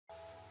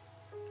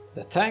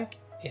The tank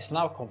is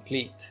now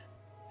complete,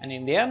 and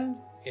in the end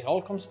it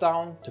all comes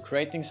down to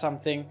creating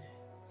something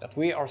that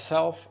we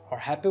ourselves are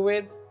happy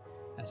with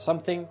and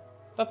something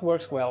that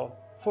works well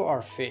for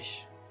our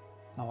fish.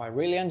 Now, I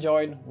really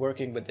enjoyed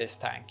working with this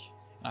tank,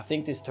 and I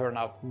think this turned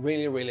out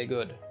really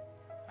good.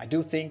 I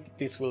do think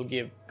this will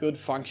give good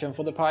function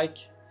for the pike.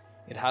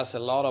 It has a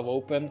lot of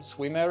open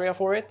swim area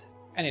for it,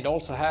 and it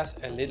also has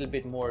a little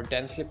bit more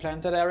densely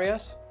planted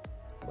areas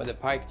where the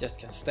pike just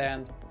can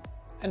stand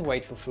and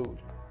wait for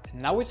food.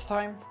 And now it's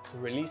time to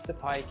release the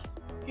pike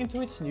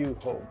into its new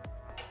home.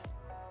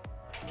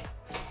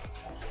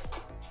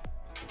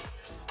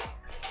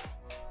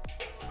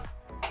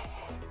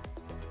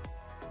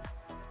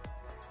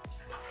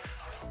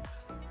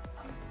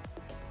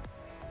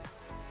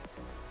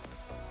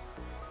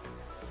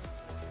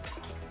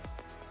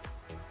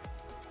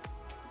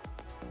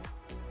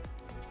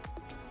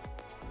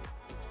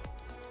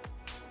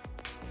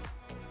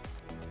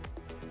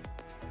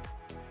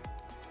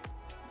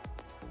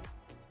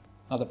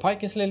 Now the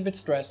pike is a little bit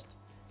stressed,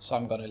 so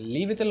I'm gonna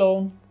leave it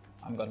alone.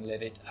 I'm gonna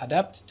let it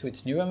adapt to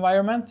its new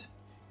environment,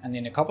 and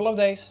in a couple of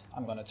days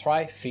I'm gonna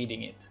try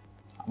feeding it.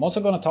 I'm also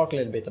gonna talk a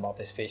little bit about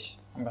this fish.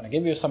 I'm gonna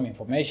give you some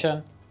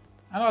information,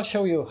 and I'll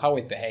show you how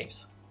it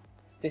behaves.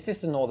 This is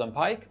the northern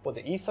pike, or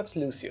the Easox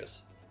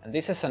lucius, and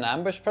this is an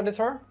ambush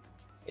predator.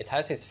 It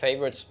has its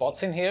favorite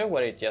spots in here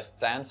where it just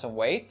stands and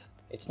waits.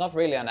 It's not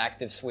really an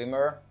active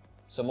swimmer,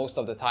 so most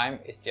of the time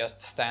it's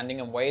just standing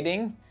and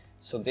waiting.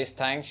 So this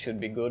tank should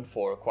be good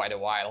for quite a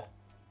while.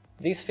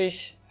 This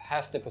fish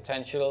has the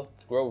potential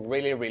to grow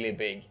really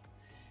big,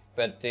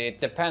 but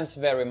it depends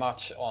very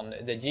much on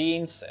the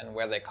genes and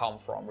where they come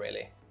from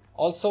really.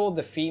 Also,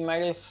 the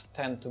females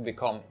tend to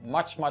become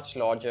much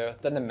larger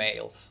than the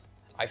males.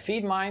 I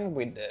feed mine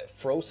with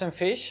frozen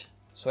fish,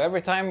 so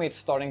every time it's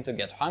starting to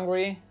get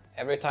hungry,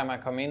 every time I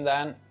come in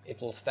then, it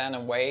will stand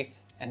and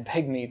wait and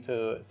beg me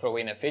to throw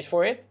in a fish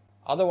for it.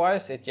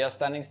 Otherwise, it's just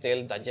standing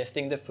still,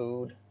 digesting the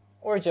food,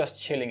 or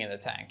just chilling in the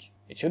tank.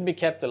 It should be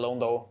kept alone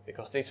though,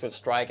 because this will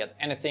strike at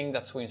anything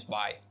that swims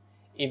by,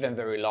 even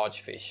very large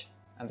fish.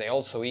 And they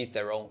also eat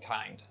their own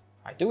kind.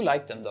 I do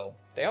like them though,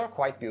 they are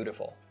quite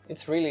beautiful.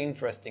 It's really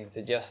interesting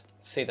to just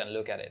sit and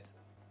look at it.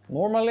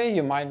 Normally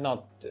you might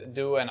not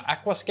do an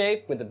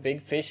aquascape with a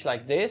big fish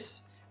like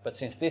this, but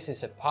since this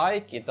is a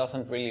pike, it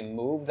doesn't really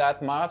move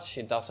that much,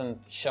 it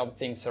doesn't shove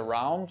things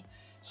around,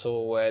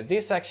 so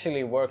this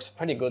actually works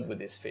pretty good with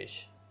this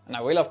fish. And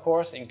I will of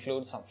course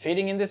include some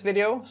feeding in this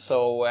video,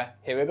 so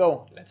here we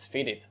go, let's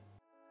feed it.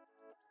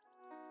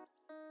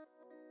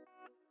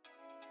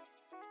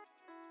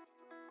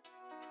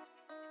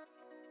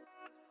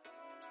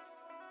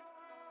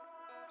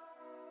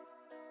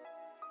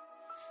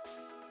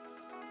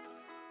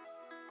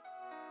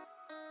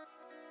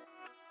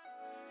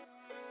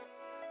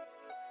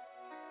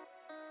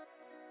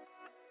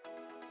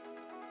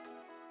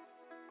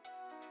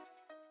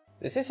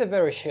 This is a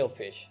very chill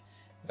fish.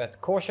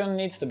 But caution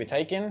needs to be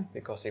taken,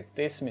 because if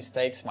this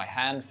mistakes my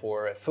hand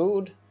for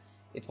food,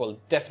 it will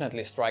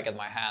definitely strike at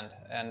my hand,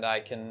 and I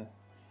can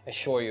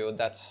assure you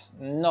that's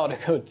not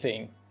a good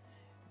thing.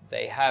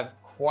 They have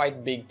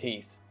quite big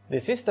teeth.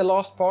 This is the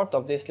last part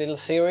of this little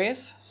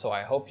series, so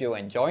I hope you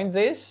enjoyed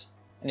this.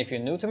 And if you're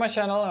new to my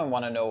channel and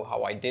want to know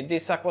how I did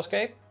this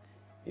aquascape,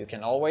 you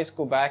can always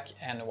go back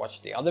and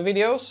watch the other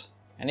videos.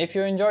 And if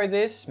you enjoyed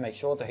this, make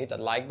sure to hit that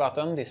like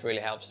button, this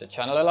really helps the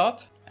channel a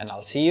lot. And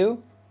I'll see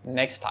you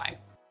next time.